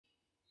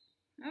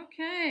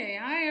Okay,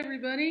 hi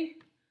everybody.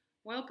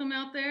 Welcome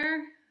out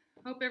there.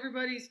 Hope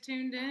everybody's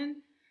tuned in.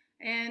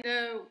 And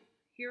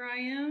here I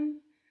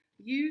am,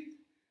 youth.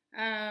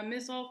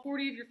 Miss all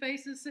 40 of your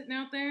faces sitting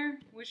out there.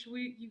 Wish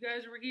you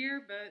guys were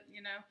here, but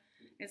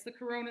it's the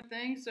Corona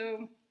thing.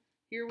 So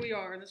here we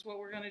are. That's what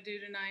we're going to do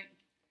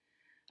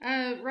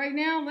tonight. Right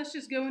now, let's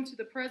just go into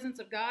the presence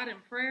of God in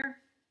prayer.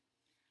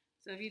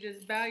 So if you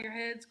just bow your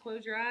heads,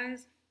 close your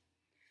eyes.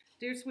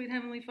 Dear sweet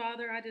Heavenly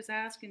Father, I just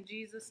ask in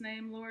Jesus'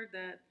 name, Lord,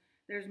 that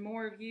there's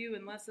more of you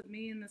and less of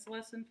me in this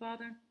lesson,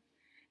 Father,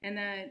 and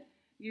that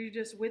you're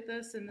just with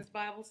us in this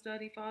Bible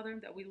study, Father,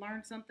 that we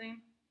learn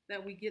something,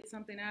 that we get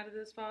something out of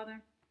this, Father,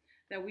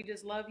 that we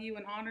just love you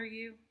and honor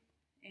you,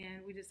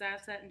 and we just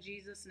ask that in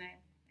Jesus' name.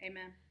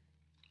 Amen.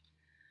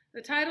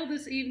 The title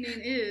this evening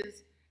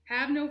is,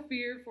 Have No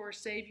Fear, for a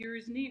Savior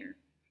is Near.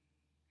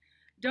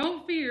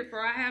 Don't fear,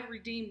 for I have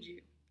redeemed you.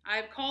 I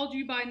have called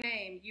you by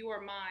name. You are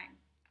mine.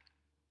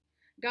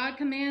 God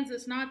commands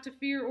us not to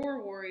fear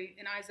or worry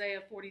in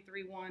Isaiah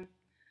 43:1.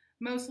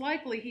 Most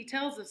likely he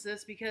tells us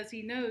this because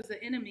he knows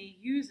the enemy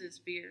uses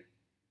fear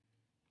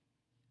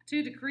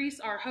to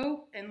decrease our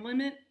hope and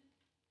limit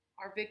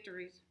our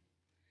victories.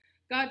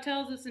 God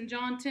tells us in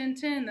John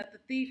 10:10 that the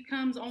thief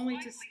comes only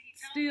to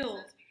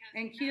steal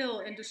and kill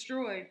and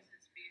destroy.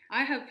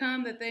 I have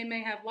come that they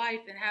may have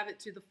life and have it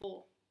to the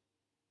full.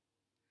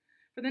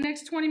 For the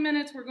next 20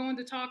 minutes, we're going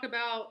to talk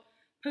about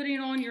putting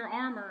on your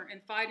armor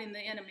and fighting the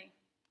enemy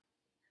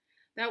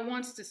that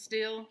wants to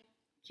steal,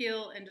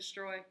 kill, and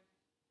destroy.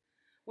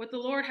 What the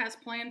Lord has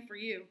planned for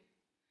you.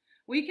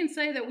 We can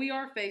say that we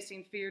are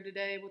facing fear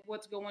today with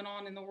what's going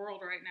on in the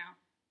world right now.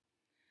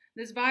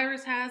 This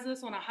virus has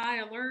us on a high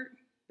alert.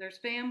 There's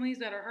families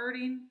that are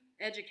hurting.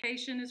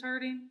 Education is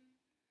hurting.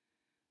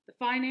 The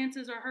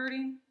finances are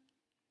hurting.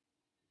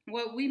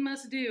 What we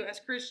must do as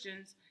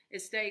Christians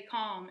is stay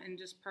calm and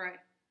just pray.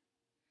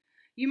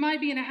 You might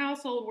be in a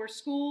household where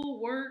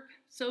school, work,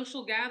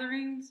 social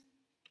gatherings,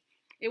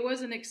 it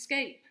was an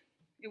escape.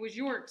 It was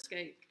your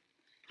escape.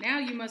 Now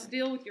you must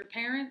deal with your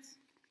parents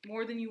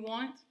more than you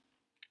want.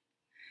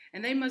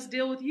 And they must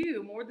deal with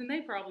you more than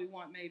they probably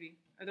want, maybe.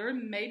 Or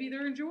maybe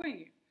they're enjoying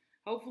you.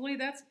 Hopefully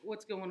that's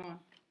what's going on.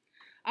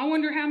 I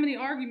wonder how many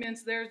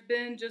arguments there's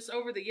been just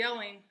over the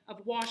yelling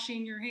of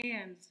washing your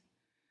hands.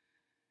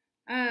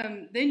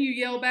 Then you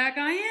yell back,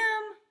 I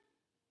am.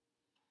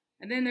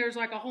 And then there's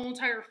like a whole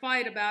entire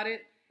fight about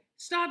it.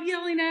 Stop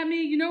yelling at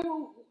me.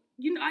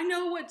 I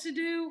know what to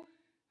do.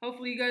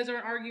 Hopefully you guys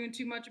aren't arguing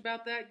too much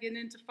about that, getting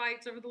into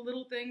fights over the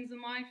little things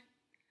in life.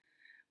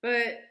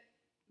 But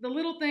the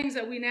little things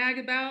that we nag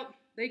about,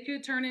 they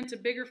could turn into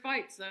bigger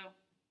fights, though,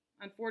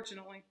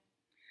 unfortunately.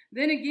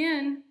 Then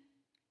again,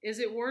 is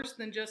it worse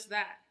than just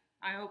that?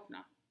 I hope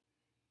not.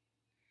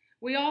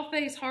 We all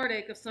face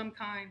heartache of some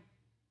kind.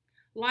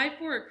 Life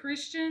for a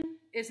Christian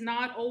is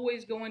not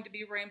always going to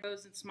be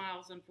rainbows and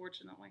smiles,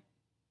 unfortunately.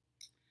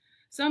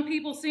 Some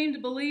people seem to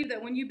believe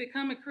that when you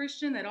become a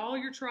Christian, that all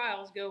your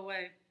trials go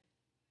away.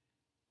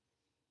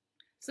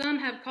 Some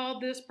have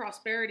called this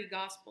prosperity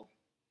gospel,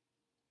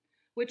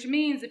 which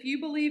means if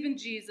you believe in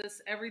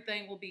Jesus,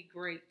 everything will be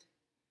great.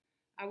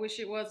 I wish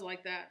it was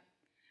like that.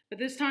 But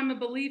this type of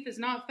belief is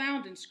not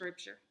found in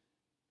Scripture.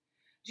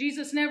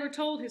 Jesus never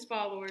told his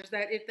followers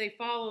that if they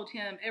followed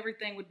him,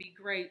 everything would be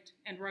great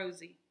and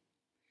rosy.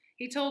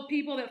 He told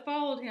people that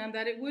followed him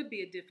that it would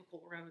be a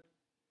difficult road.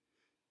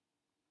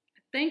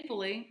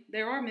 Thankfully,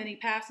 there are many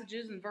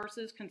passages and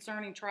verses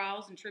concerning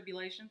trials and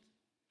tribulations.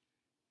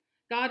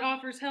 God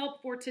offers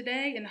help for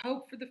today and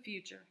hope for the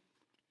future.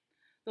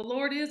 The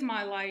Lord is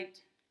my light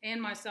and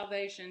my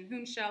salvation.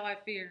 Whom shall I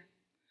fear?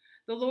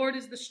 The Lord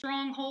is the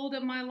stronghold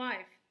of my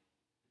life.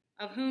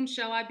 Of whom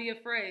shall I be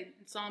afraid?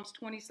 In Psalms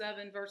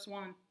 27, verse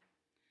 1.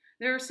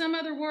 There are some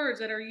other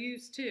words that are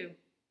used too.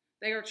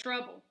 They are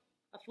trouble,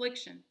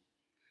 affliction,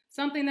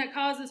 something that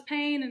causes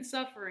pain and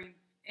suffering,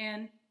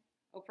 and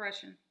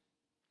oppression.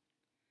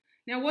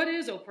 Now, what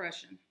is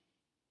oppression?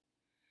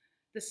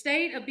 The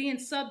state of being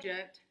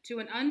subject to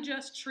an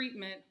unjust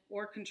treatment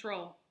or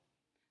control.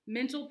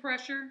 Mental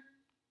pressure,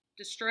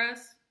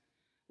 distress.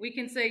 We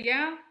can say,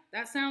 yeah,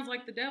 that sounds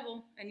like the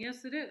devil, and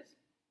yes, it is.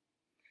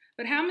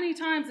 But how many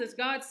times has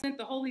God sent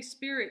the Holy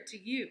Spirit to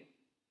you,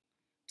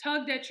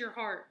 tugged at your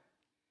heart,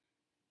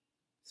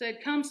 said,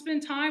 come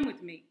spend time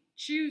with me,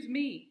 choose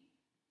me?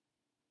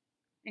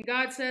 And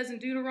God says in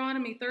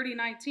Deuteronomy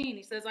 30:19,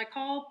 he says, I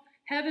call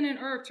heaven and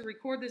earth to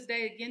record this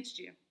day against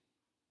you,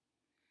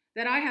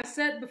 that I have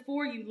set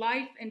before you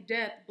life and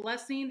death,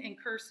 blessing and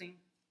cursing.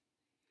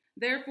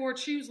 Therefore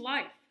choose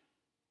life,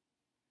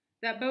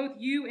 that both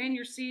you and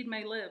your seed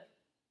may live.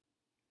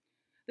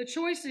 The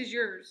choice is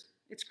yours.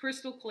 It's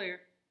crystal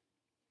clear.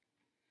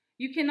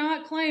 You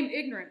cannot claim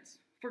ignorance,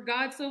 for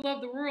God so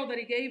loved the world that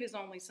he gave his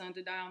only Son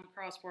to die on the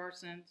cross for our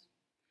sins,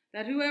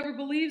 that whoever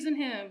believes in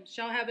him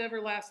shall have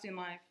everlasting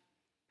life.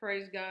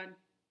 Praise God.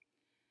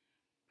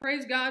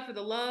 Praise God for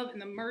the love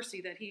and the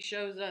mercy that he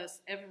shows us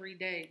every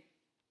day.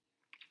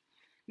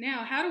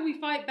 Now, how do we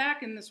fight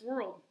back in this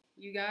world,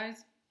 you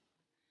guys?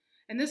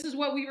 And this is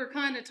what we were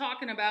kind of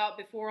talking about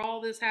before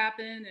all this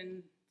happened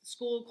and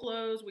school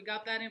closed. We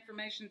got that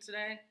information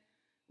today,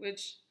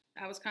 which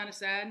I was kind of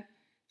sad.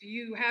 If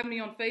you have me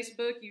on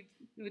Facebook, you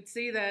would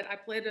see that I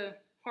played a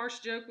harsh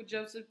joke with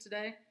Joseph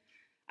today.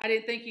 I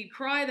didn't think he'd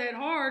cry that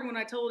hard when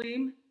I told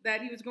him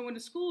that he was going to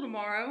school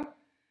tomorrow,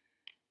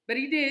 but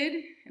he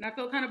did, and I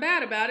felt kind of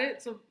bad about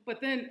it. So, but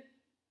then,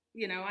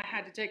 I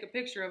had to take a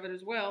picture of it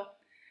as well.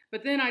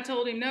 But then I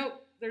told him,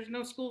 nope, there's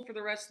no school for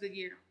the rest of the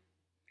year.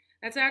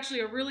 That's actually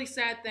a really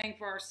sad thing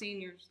for our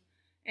seniors.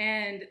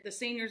 And the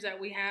seniors that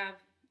we have,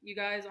 you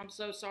guys, I'm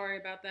so sorry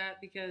about that,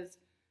 because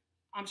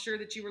I'm sure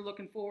that you were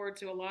looking forward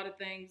to a lot of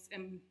things.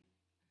 And,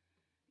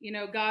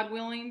 God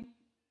willing,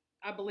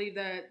 I believe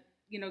that,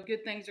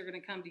 good things are going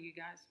to come to you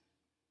guys.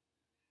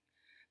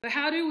 But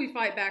how do we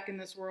fight back in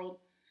this world?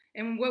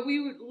 And what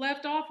we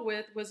left off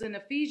with was in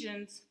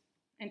Ephesians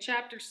in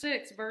chapter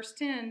 6, verse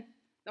 10,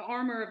 the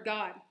armor of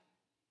God.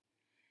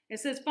 It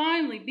says,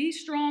 finally, be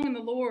strong in the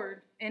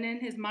Lord and in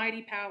his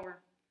mighty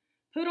power.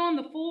 Put on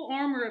the full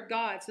armor of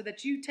God so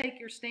that you take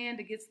your stand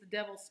against the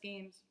devil's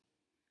schemes.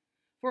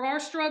 For our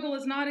struggle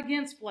is not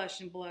against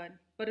flesh and blood,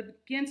 but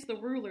against the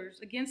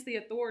rulers, against the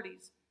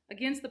authorities,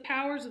 against the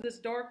powers of this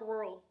dark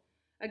world,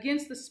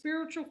 against the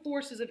spiritual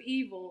forces of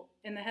evil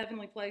in the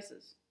heavenly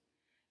places.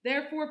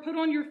 Therefore, put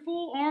on your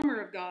full armor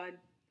of God,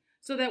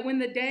 so that when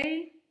the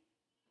day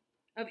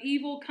of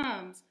evil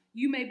comes,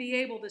 you may be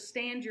able to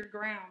stand your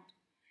ground.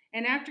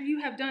 And after you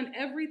have done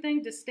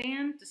everything to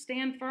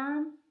stand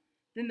firm,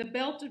 then the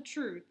belt of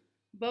truth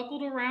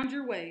buckled around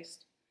your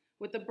waist,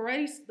 with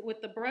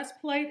the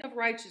breastplate of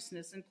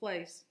righteousness in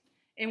place,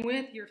 and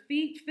with your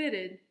feet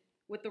fitted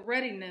with the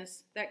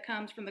readiness that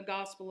comes from the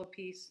gospel of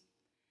peace.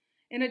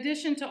 In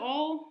addition to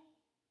all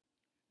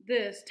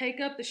this, take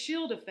up the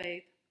shield of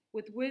faith,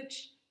 with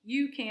which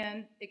you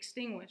can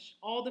extinguish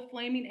all the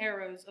flaming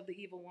arrows of the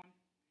evil one.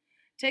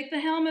 Take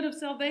the helmet of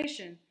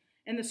salvation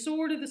and the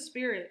sword of the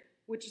Spirit,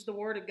 which is the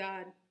word of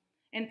God,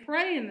 and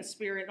pray in the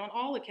Spirit on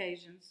all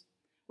occasions,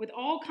 with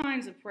all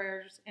kinds of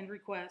prayers and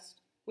requests.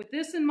 With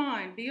this in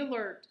mind, be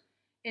alert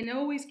and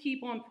always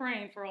keep on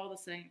praying for all the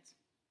saints.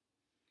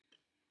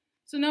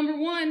 So number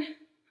one,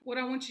 what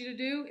I want you to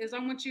do is I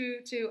want you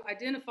to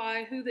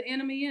identify who the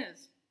enemy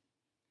is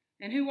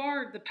and who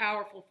are the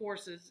powerful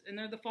forces, and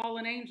they're the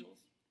fallen angels.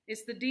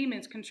 It's the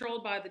demons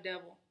controlled by the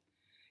devil.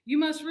 You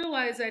must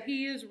realize that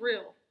he is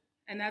real,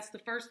 and that's the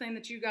first thing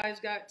that you guys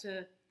got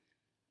to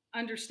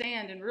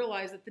understand and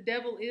realize, that the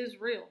devil is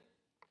real.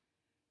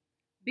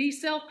 Be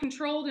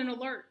self-controlled and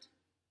alert.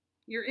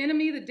 Your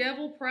enemy, the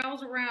devil,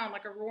 prowls around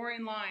like a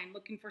roaring lion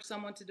looking for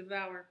someone to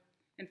devour.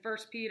 In 1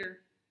 Peter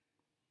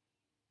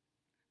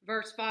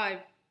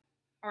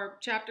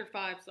chapter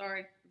 5,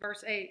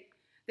 verse 8.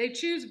 They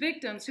choose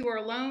victims who are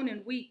alone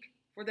and weak,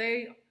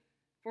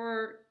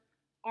 for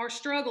our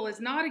struggle is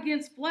not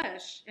against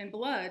flesh and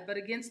blood, but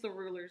against the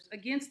rulers,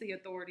 against the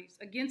authorities,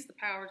 against the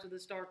powers of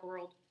this dark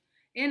world,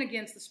 and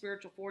against the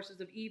spiritual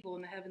forces of evil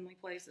in the heavenly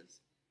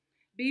places.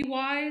 Be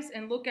wise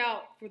and look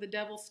out for the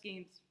devil's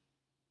schemes.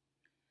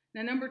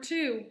 Now, number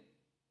two,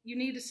 you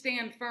need to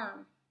stand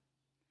firm.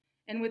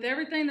 And with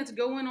everything that's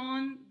going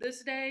on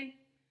this day,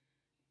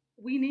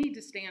 we need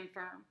to stand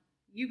firm.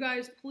 You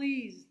guys,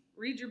 please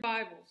read your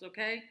Bibles,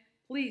 okay?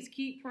 Please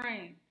keep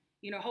praying.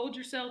 Hold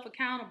yourself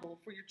accountable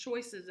for your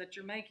choices that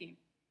you're making.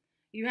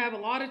 You have a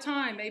lot of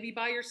time, maybe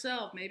by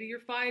yourself. Maybe you're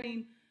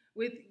fighting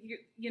with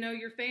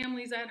your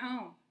families at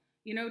home.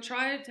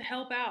 Try to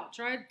help out.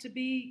 Try to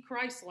be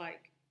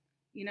Christ-like,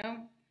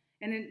 And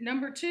then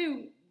number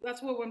two,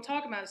 that's what I'm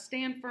talking about, is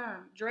stand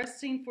firm,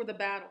 dressing for the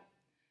battle.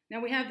 Now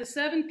we have the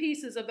 7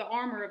 pieces of the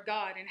armor of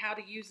God and how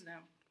to use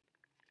them.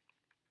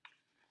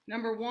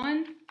 Number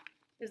one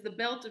is the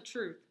belt of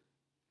truth.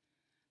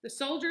 The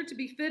soldier, to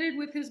be fitted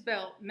with his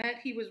belt, meant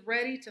he was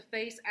ready to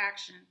face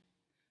action.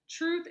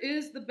 Truth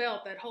is the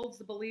belt that holds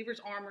the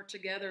believer's armor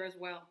together as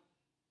well.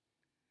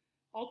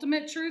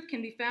 Ultimate truth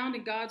can be found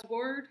in God's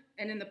word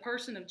and in the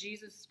person of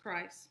Jesus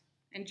Christ.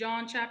 In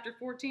John chapter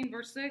 14,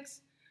 verse 6,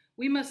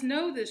 we must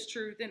know this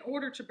truth in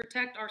order to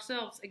protect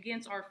ourselves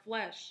against our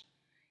flesh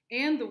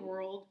and the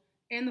world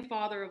and the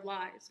father of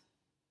lies.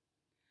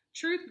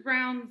 Truth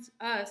grounds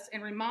us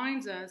and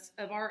reminds us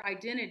of our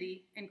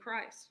identity in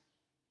Christ.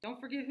 Don't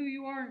forget who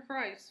you are in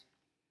Christ.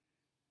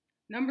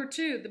 Number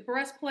two, the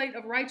breastplate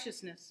of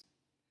righteousness.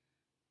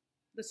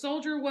 The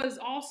soldier was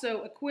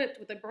also equipped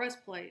with a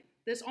breastplate.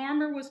 This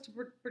armor was to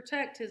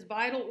protect his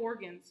vital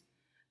organs.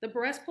 The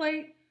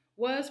breastplate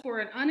was for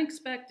an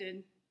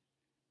unexpected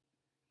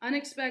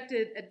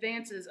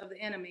advances of the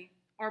enemy.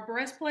 Our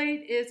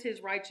breastplate is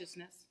his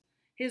righteousness.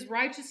 His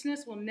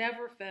righteousness will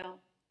never fail.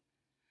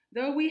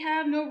 Though we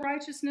have no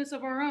righteousness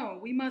of our own,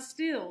 we must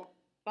still,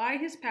 by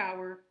his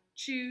power,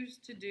 choose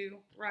to do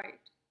right.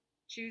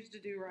 Choose to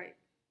do right.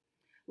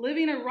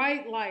 Living a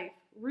right life,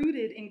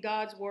 rooted in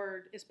God's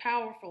word, is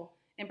powerful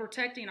in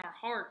protecting our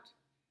heart,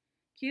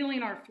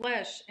 healing our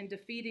flesh, and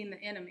defeating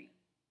the enemy.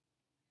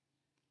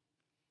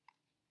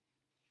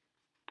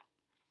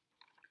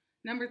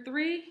 Number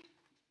three,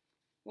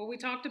 what we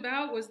talked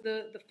about was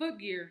the foot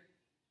gear.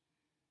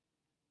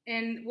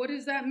 And what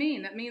does that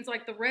mean? That means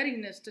like the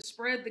readiness to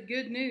spread the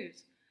good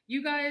news.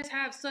 You guys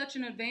have such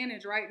an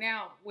advantage right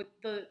now with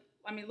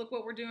look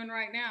what we're doing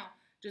right now.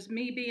 Just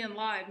me being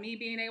live, me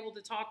being able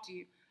to talk to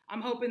you.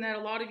 I'm hoping that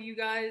a lot of you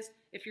guys,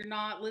 if you're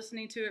not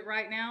listening to it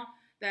right now,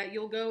 that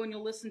you'll go and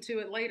you'll listen to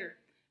it later,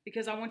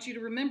 because I want you to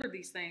remember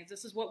these things.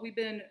 This is what we've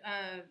been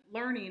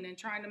learning and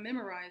trying to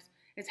memorize.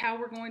 It's how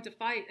we're going to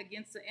fight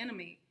against the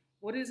enemy.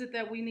 What is it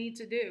that we need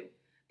to do?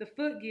 The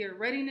foot gear,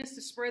 readiness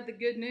to spread the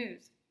good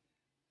news.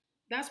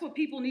 That's what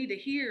people need to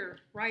hear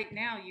right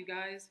now, you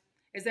guys,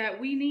 is that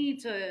we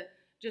need to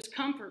just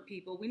comfort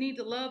people. We need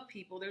to love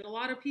people. There's a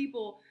lot of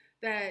people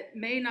that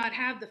may not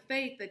have the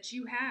faith that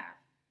you have.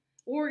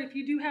 Or if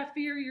you do have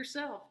fear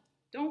yourself,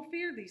 don't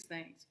fear these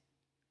things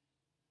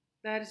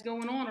that is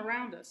going on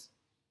around us.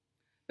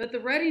 But the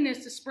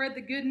readiness to spread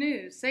the good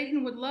news.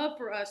 Satan would love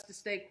for us to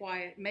stay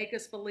quiet, make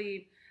us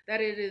believe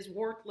that it is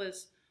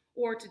worthless,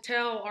 or to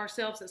tell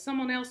ourselves that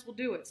someone else will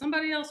do it.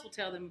 Somebody else will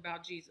tell them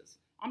about Jesus.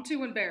 I'm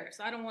too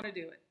embarrassed. I don't want to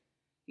do it.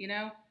 You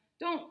know,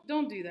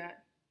 don't do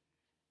that.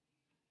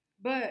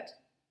 But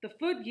the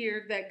foot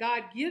gear that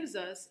God gives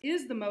us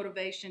is the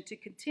motivation to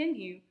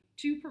continue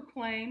to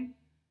proclaim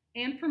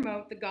and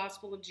promote the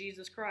gospel of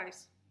Jesus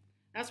Christ.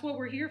 That's what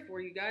we're here for,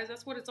 you guys.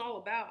 That's what it's all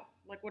about.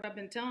 Like what I've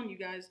been telling you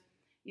guys.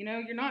 You know,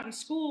 you're not in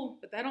school,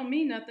 but that don't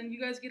mean nothing.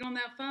 You guys get on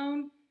that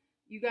phone.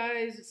 You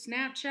guys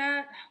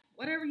Snapchat,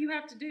 whatever you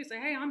have to do. Say,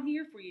 hey, I'm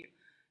here for you.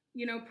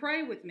 You know,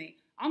 pray with me.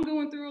 I'm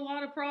going through a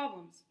lot of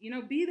problems. You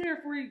know, be there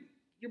for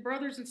your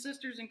brothers and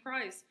sisters in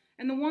Christ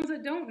and the ones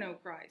that don't know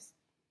Christ.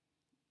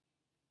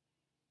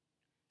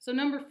 So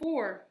number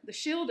 4, the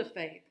shield of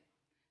faith.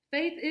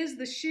 Faith is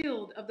the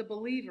shield of the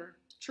believer,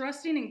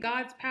 trusting in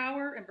God's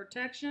power and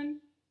protection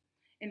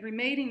and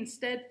remaining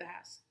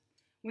steadfast.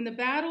 When the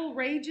battle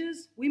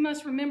rages, we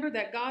must remember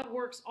that God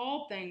works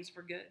all things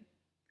for good.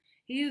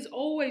 He is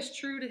always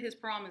true to his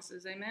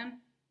promises. Amen.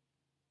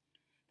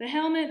 The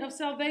helmet of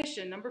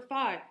salvation, number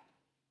 5.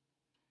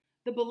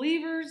 The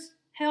believer's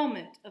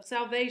helmet of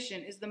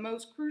salvation is the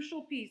most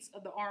crucial piece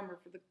of the armor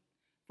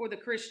for the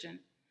Christian.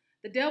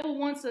 The devil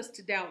wants us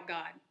to doubt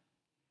God.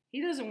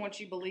 He doesn't want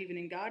you believing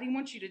in God. He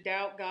wants you to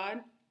doubt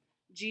God,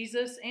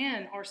 Jesus,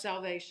 and our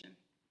salvation.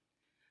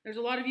 There's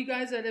a lot of you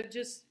guys that have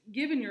just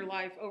given your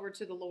life over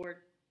to the Lord.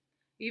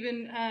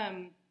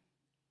 Even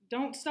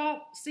don't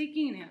stop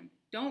seeking him.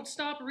 Don't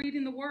stop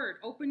reading the word.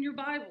 Open your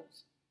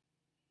Bibles.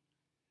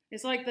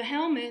 It's like the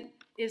helmet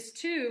is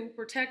to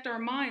protect our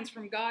minds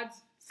from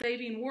God's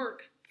saving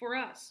work for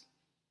us.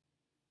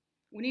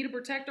 We need to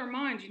protect our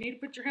minds. You need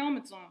to put your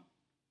helmets on.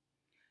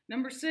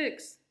 Number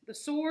 6, the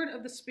sword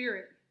of the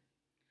Spirit.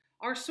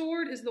 Our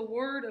sword is the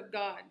word of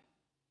God,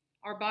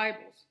 our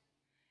Bibles.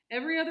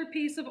 Every other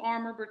piece of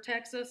armor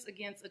protects us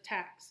against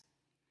attacks.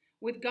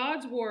 With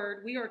God's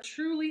word, we are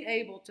truly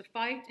able to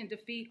fight and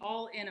defeat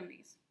all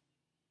enemies.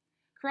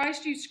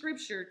 Christ used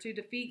scripture to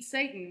defeat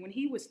Satan when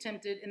he was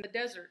tempted in the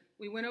desert.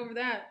 We went over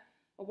that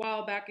a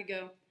while back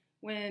ago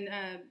when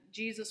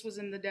Jesus was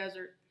in the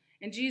desert.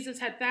 And Jesus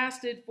had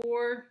fasted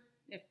for,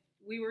 if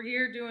we were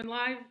here doing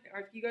live,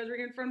 or if you guys were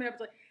here in front of me, I was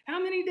like,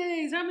 how many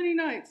days, how many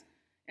nights?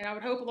 And I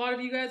would hope a lot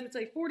of you guys would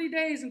say 40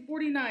 days and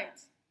 40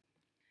 nights.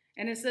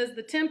 And it says,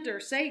 the tempter,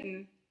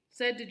 Satan,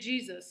 said to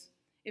Jesus,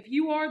 if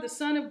you are the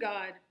Son of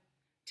God,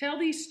 tell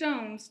these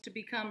stones to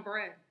become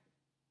bread.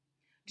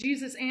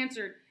 Jesus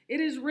answered, it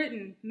is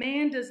written,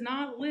 man does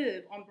not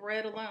live on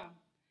bread alone,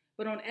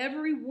 but on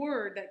every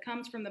word that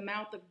comes from the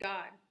mouth of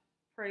God.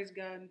 Praise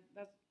God.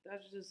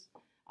 That's just,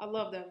 I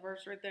love that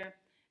verse right there.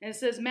 And it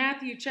says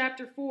Matthew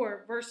chapter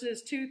 4,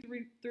 verses 2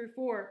 through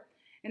 4.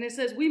 And it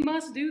says, we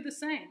must do the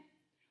same.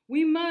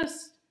 We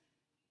must,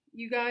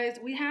 you guys,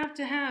 we have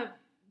to have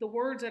the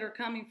words that are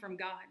coming from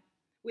God.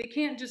 It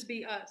can't just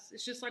be us.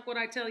 It's just like what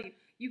I tell you.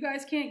 You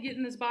guys can't get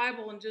in this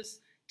Bible and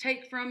just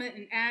take from it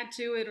and add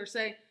to it or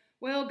say,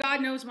 well,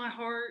 God knows my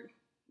heart.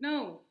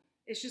 No,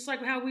 it's just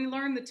like how we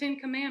learn the 10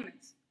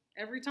 Commandments.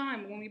 Every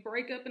time when we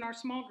break up in our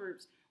small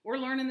groups, we're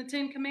learning the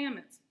 10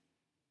 Commandments.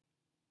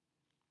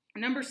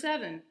 Number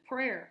 7,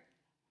 prayer.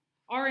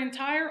 Our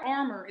entire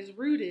armor is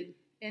rooted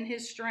in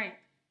his strength.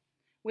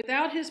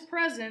 Without his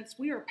presence,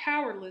 we are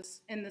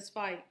powerless in this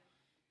fight.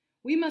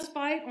 We must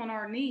fight on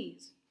our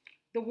knees.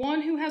 The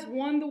one who has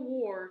won the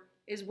war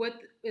is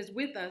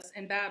with us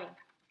in battle.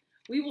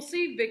 We will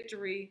see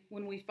victory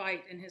when we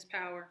fight in his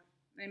power.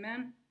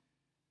 Amen.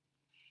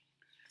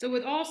 So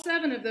with all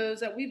 7 of those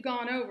that we've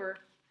gone over,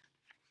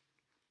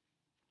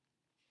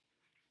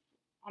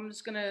 I'm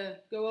just going to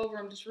go over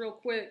them just real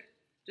quick.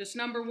 Just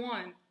number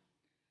 1,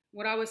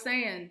 what I was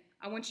saying,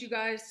 I want you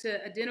guys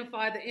to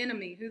identify the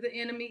enemy, who the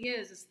enemy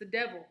is. It's the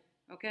devil,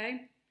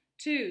 okay?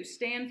 2,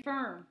 stand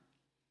firm.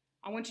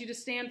 I want you to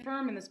stand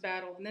firm in this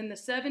battle. And then the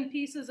 7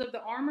 pieces of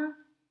the armor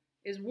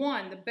is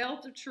 1, the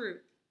belt of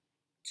truth.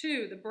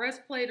 2, the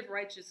breastplate of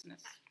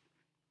righteousness.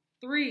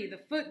 3, the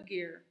foot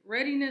gear,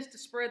 readiness to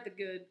spread the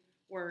good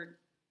word.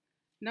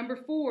 Number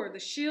 4, the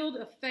shield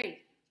of faith.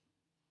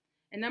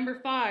 And number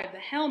 5, the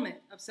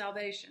helmet of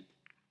salvation.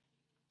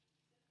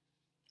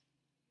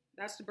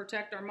 That's to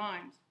protect our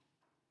minds.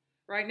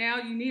 Right now,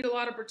 you need a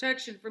lot of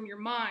protection from your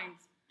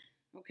minds.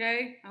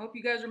 Okay? I hope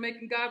you guys are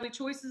making godly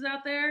choices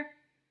out there.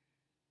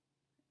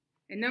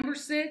 And number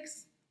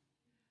 6,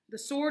 the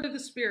sword of the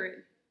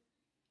Spirit.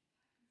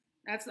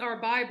 That's our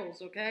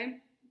Bibles, okay?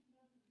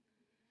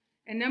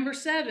 And number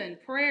 7,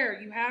 prayer.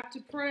 You have to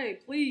pray.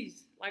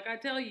 Please, like I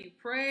tell you,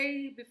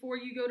 pray before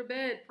you go to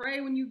bed.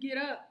 Pray when you get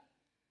up.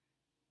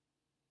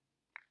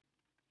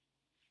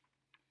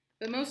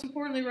 But most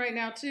importantly right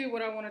now, too,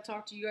 what I want to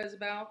talk to you guys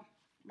about,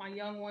 my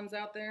young ones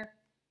out there,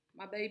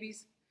 my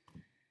babies,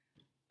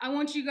 I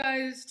want you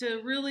guys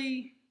to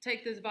really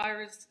take this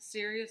virus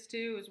serious,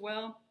 too, as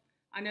well.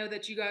 I know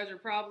that you guys are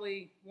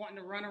probably wanting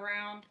to run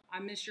around. I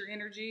miss your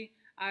energy.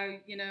 I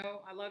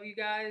love you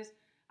guys.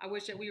 I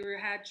wish that we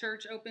had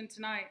church open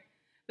tonight.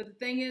 But the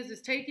thing is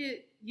take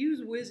it,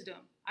 use wisdom.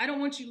 I don't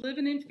want you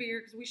living in fear,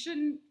 because we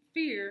shouldn't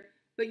fear,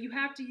 but you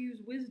have to use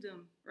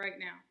wisdom right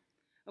now.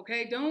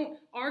 Okay? Don't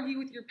argue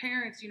with your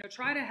parents.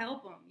 Try to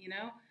help them,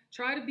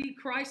 Try to be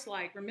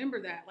Christ-like.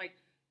 Remember that. Like,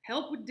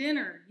 help with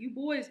dinner. You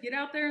boys, get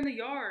out there in the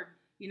yard.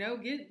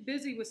 Get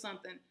busy with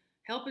something.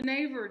 Help a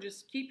neighbor.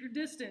 Just keep your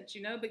distance,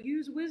 but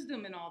use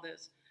wisdom in all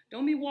this.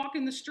 Don't be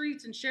walking the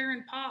streets and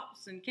sharing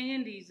pops and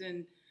candies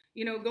and,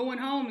 going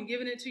home and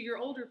giving it to your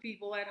older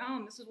people at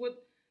home. This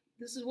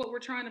is what we're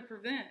trying to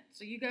prevent.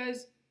 So you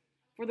guys,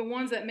 for the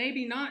ones that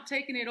maybe not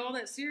taking it all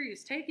that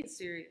serious, take it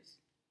serious.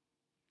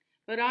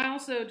 But I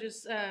also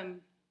just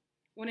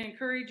want to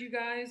encourage you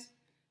guys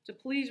to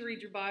please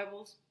read your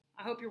Bibles.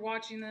 I hope you're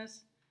watching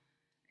this.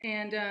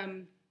 And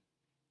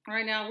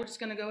right now we're just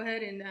going to go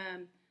ahead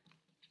and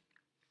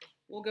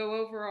we'll go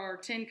over our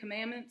 10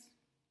 commandments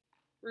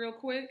real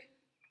quick,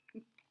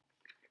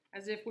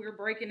 as if we were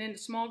breaking into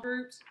small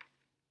groups.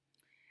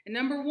 And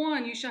number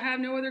 1, you shall have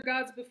no other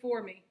gods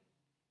before me.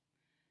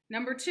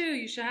 Number 2,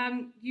 you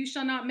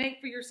shall not make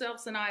for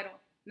yourselves an idol.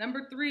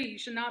 Number 3, you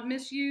shall not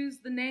misuse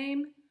the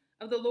name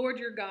of the Lord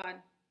your God.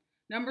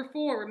 Number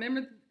 4,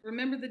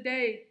 remember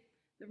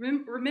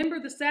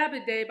the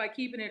Sabbath day by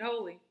keeping it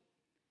holy.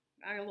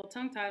 I got a little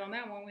tongue-tied on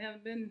that one. We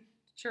haven't been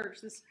to church.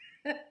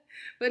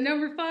 But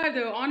number 5,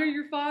 though, honor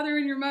your father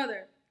and your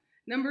mother.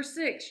 Number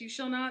 6, you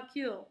shall not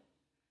kill.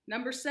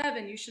 Number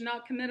 7, you shall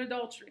not commit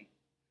adultery.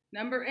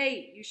 Number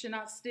 8, you shall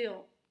not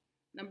steal.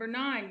 Number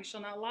 9, you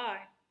shall not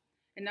lie.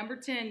 And number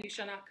 10, you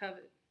shall not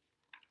covet.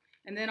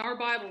 And then our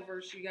Bible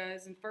verse, you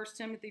guys, in 1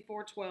 Timothy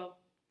 4:12.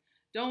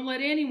 Don't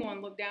let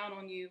anyone look down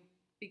on you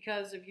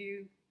because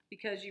you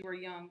are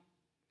young.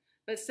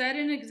 But set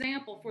an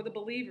example for the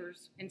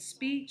believers in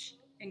speech,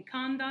 in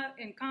conduct,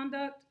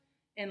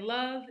 in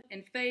love,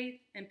 in faith,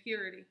 and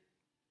purity.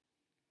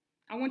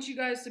 I want you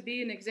guys to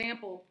be an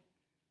example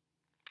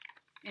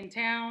in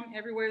town,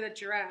 everywhere that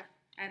you're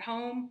at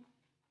home.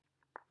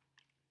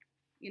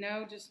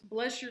 Just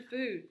bless your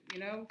food,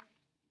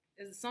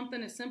 It's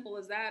something as simple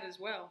as that as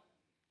well.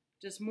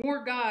 Just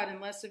more God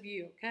and less of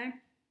you, okay?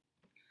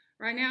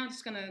 Right now, I'm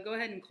just going to go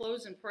ahead and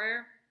close in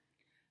prayer.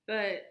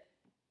 But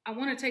I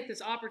want to take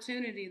this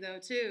opportunity, though,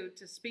 too,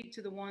 to speak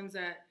to the ones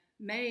that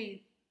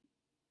may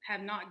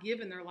have not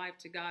given their life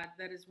to God,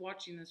 that is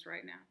watching this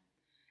right now.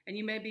 And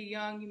you may be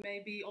young, you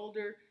may be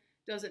older,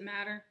 doesn't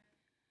matter.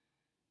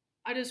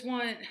 I just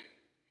want,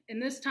 in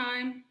this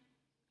time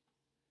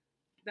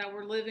that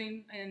we're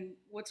living and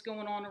what's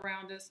going on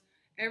around us,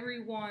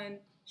 everyone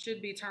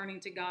should be turning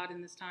to God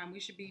in this time. We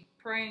should be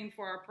praying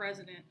for our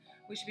president.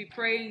 We should be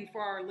praying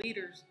for our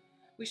leaders.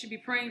 We should be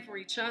praying for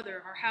each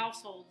other, our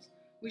households.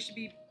 We should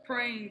be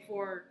praying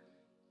for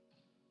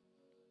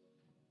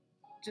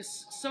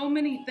just so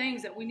many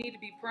things that we need to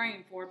be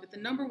praying for. But the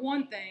number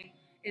one thing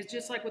is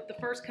just like what the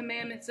first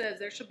commandment says,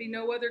 there shall be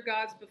no other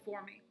gods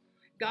before me.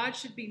 God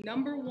should be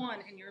number one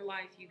in your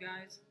life, you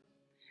guys.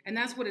 And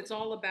that's what it's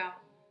all about.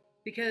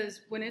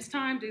 Because when it's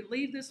time to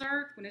leave this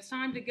earth, when it's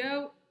time to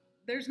go,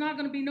 there's not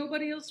going to be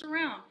nobody else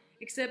around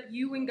except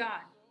you and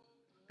God.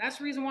 That's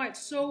the reason why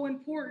it's so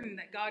important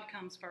that God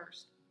comes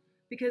first.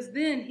 Because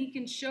then he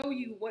can show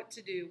you what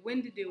to do,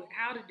 when to do it,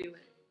 how to do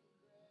it.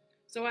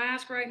 So I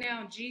ask right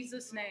now in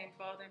Jesus' name,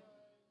 Father,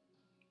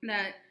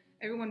 that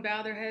everyone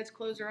bow their heads,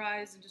 close their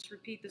eyes, and just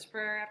repeat this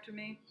prayer after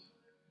me.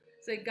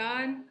 Say,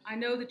 God, I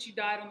know that you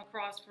died on the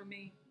cross for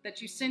me,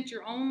 that you sent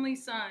your only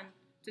son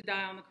to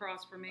die on the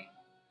cross for me,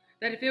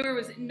 that if there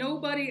was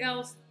nobody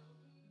else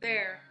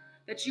there,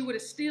 that you would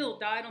have still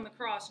died on the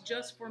cross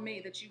just for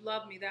me, that you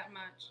love me that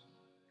much.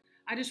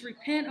 I just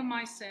repent of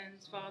my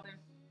sins, Father.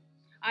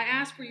 I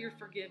ask for your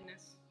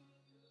forgiveness.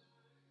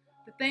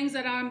 The things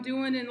that I'm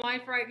doing in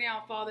life right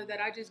now, Father, that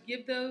I just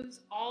give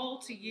those all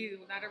to you,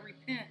 that I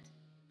repent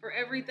for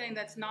everything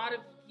that's not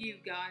of you,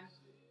 God,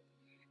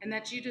 and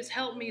that you just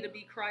help me to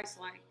be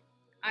Christ-like.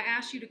 I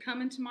ask you to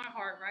come into my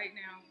heart right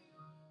now.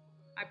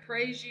 I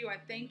praise you. I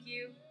thank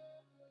you.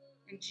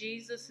 In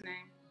Jesus'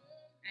 name,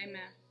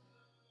 amen.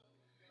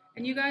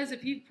 And you guys,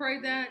 if you've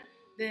prayed that,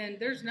 then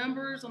there's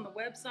numbers on the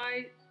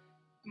website.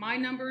 My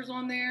number's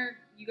on there.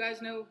 You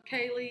guys know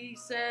Kaylee,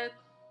 Seth,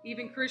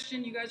 even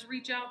Christian. You guys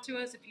reach out to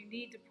us if you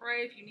need to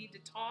pray, if you need to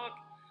talk,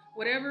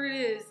 whatever it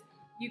is.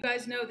 You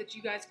guys know that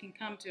you guys can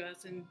come to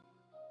us, and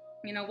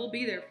we'll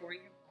be there for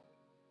you.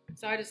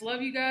 So I just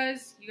love you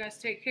guys. You guys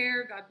take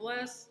care. God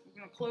bless. We're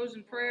going to close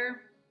in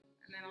prayer,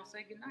 and then I'll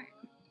say good night.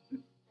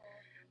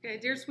 Okay,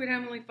 dear sweet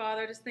Heavenly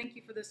Father, I just thank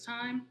you for this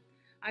time.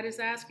 I just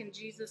ask in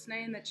Jesus'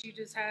 name that you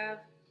just have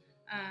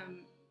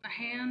a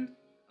hand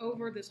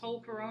over this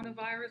whole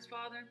coronavirus,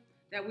 Father,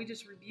 that we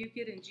just rebuke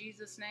it in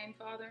Jesus' name,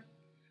 Father.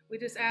 We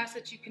just ask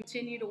that you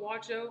continue to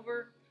watch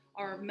over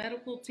our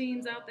medical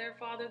teams out there,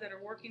 Father, that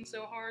are working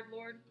so hard,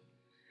 Lord,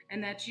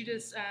 and that you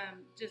just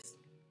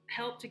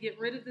help to get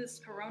rid of this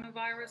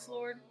coronavirus,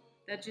 Lord.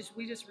 That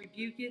we just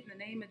rebuke it in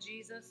the name of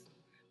Jesus.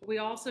 We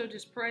also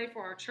just pray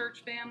for our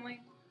church family,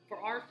 for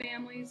our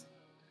families,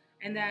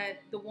 and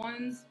that the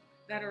ones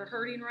that are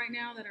hurting right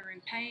now, that are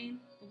in pain,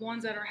 the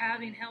ones that are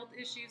having health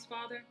issues,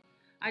 Father,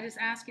 I just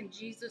ask in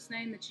Jesus'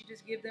 name that you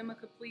just give them a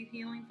complete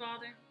healing,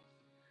 Father.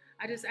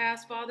 I just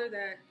ask, Father,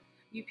 that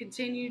you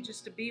continue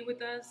just to be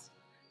with us,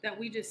 that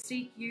we just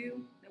seek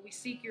you, that we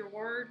seek your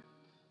word,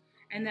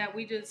 and that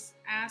we just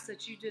ask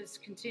that you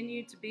just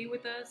continue to be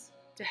with us,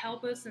 to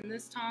help us in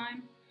this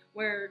time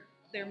where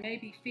there may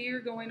be fear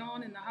going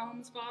on in the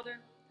homes, Father,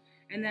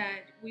 and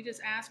that we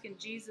just ask in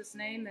Jesus'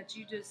 name that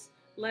you just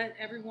let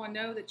everyone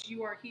know that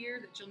you are here,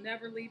 that you'll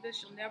never leave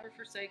us, you'll never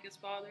forsake us,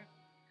 Father.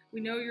 We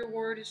know your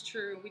word is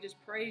true, and we just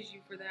praise you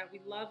for that. We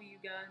love you,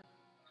 God.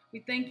 We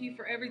thank you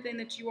for everything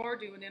that you are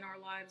doing in our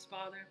lives,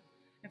 Father.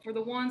 And for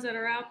the ones that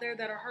are out there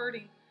that are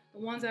hurting,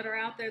 the ones that are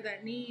out there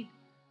that need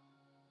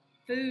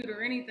food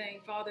or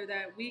anything, Father,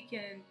 that we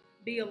can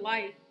be a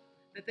light,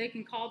 that they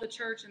can call the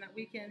church and that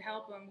we can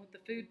help them with the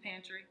food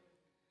pantry.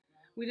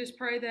 We just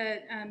pray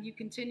that you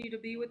continue to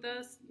be with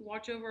us,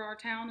 watch over our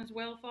town as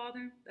well,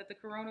 Father, that the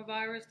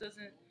coronavirus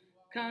doesn't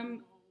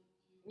come.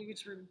 We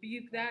just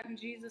rebuke that in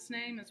Jesus'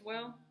 name as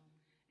well.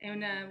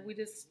 And we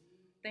just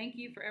thank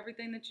you for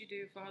everything that you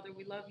do, Father.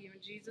 We love you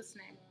in Jesus'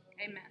 name.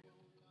 Amen.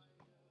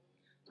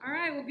 All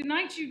right, well, good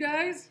night, you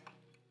guys.